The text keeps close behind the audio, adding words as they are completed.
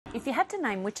If you had to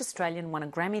name which Australian won a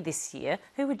Grammy this year,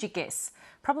 who would you guess?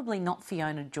 Probably not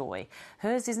Fiona Joy.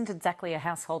 Hers isn't exactly a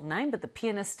household name, but the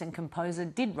pianist and composer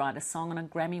did write a song on a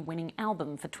Grammy-winning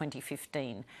album for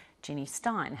 2015. Ginny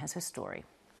Stein has her story.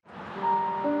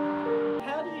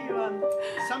 How do you,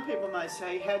 some people may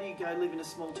say, how do you go live in a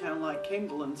small town like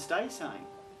Kendall and stay sane?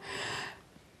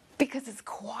 Because it's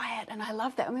quiet, and I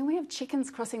love that. I mean, we have chickens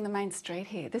crossing the main street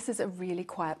here. This is a really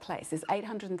quiet place. There's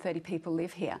 830 people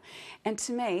live here. And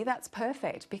to me, that's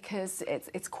perfect because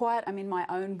it's quiet. I'm in my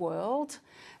own world.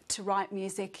 To write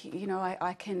music, you know,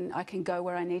 I can go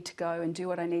where I need to go and do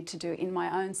what I need to do in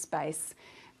my own space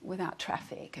without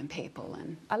traffic and people,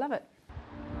 and I love it.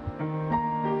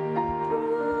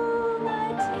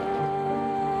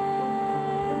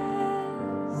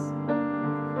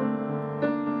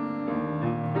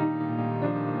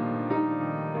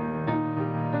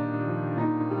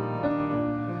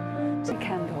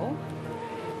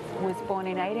 Was born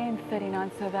in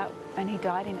 1839, and he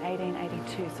died in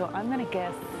 1882. So I'm going to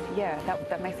guess, yeah,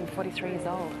 that makes him 43 years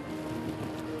old.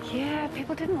 Yeah,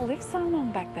 people didn't live so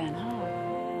long back then, huh?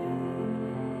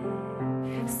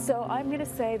 So I'm going to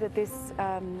say that this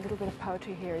little bit of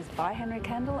poetry here is by Henry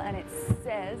Kendall, and it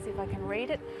says, if I can read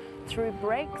it, through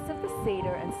breaks of the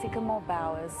cedar and sycamore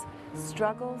bowers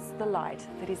struggles the light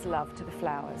that is love to the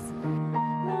flowers.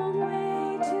 Long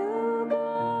way to go.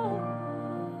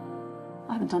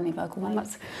 I haven't done any vocal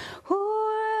warm-ups.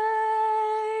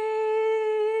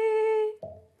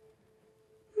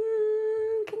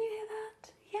 Can you hear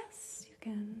that? Yes, you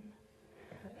can.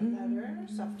 Louder,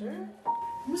 softer.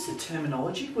 What's the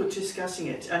terminology? We're discussing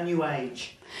it. A new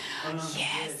age.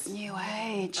 Yes, new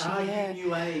age. Are you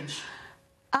new age?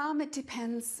 It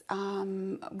depends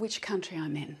which country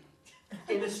I'm in.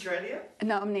 In Australia?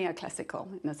 No, I'm neoclassical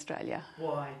in Australia.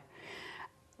 Why?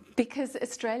 Because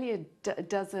Australia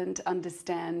doesn't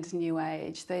understand New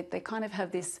Age. They kind of have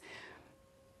this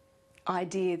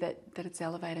idea that it's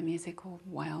elevator music or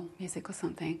whale music or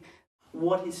something.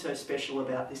 What is so special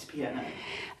about this piano?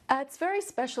 It's very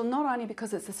special not only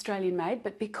because it's Australian made,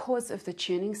 but because of the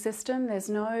tuning system. There's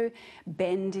no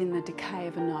bend in the decay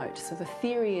of a note. So the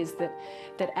theory is that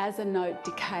as a note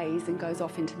decays and goes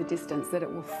off into the distance, that it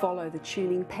will follow the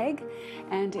tuning peg.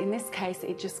 And in this case,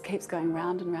 it just keeps going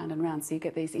round and round and round. So you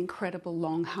get these incredible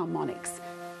long harmonics.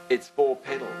 It's 4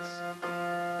 pedals.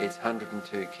 It's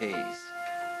 102 keys.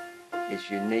 Its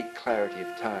unique clarity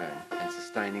of tone and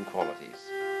sustaining qualities.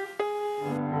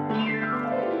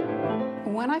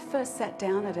 When I first sat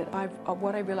down at it,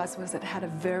 what I realised was it had a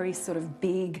very sort of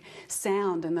big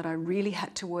sound, and that I really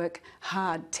had to work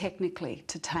hard technically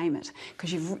to tame it.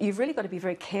 Because you've really got to be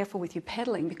very careful with your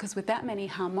pedalling, because with that many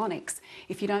harmonics,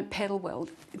 if you don't pedal well,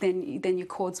 then your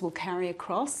chords will carry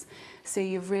across. So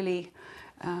you've really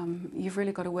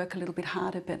got to work a little bit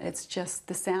harder, but it's just,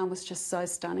 the sound was just so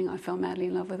stunning. I fell madly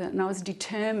in love with it, and I was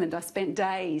determined. I spent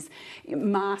days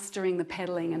mastering the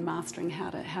pedalling and mastering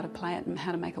how to play it and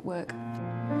how to make it work.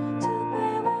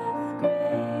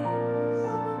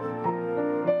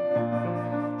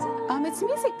 It's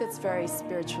music that's very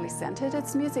spiritually centred.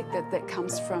 It's music that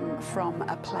comes from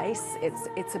a place.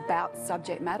 It's about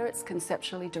subject matter. It's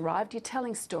conceptually derived. You're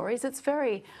telling stories. It's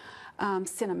very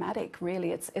cinematic,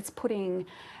 really. It's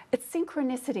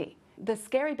synchronicity. The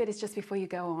scary bit is just before you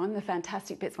go on. The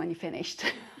fantastic bit's when you're finished.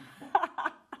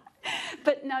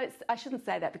 But no, I shouldn't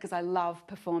say that, because I love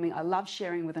performing. I love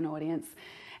sharing with an audience.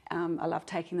 I love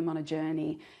taking them on a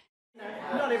journey.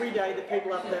 Not every day that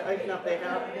people open up their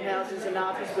houses and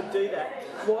artists would do that.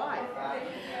 Why?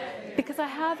 Because I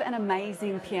have an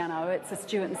amazing piano. It's a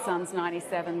Stewart & Sons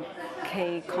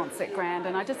 97-key concert grand,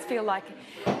 and I just feel like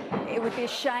it would be a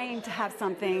shame to have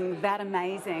something that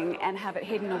amazing and have it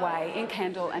hidden away in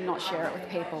Kendall and not share it with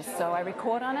people. So I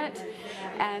record on it,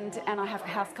 and I have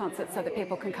house concerts so that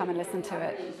people can come and listen to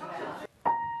it.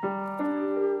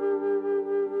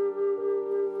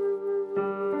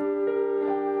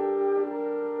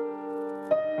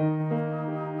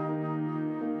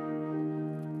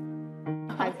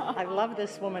 I've loved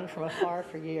this woman from afar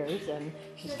for years, and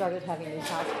she started having these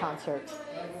house concerts.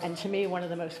 And to me, one of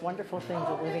the most wonderful things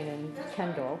of living in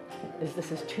Kendall is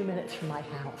this is 2 minutes from my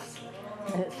house.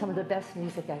 And it's some of the best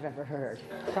music I've ever heard.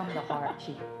 From the heart,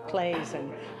 she plays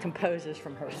and composes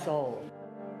from her soul.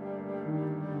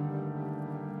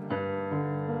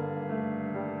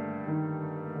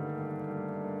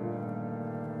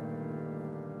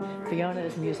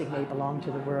 Fiona's music may belong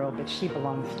to the world, but she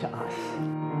belongs to us.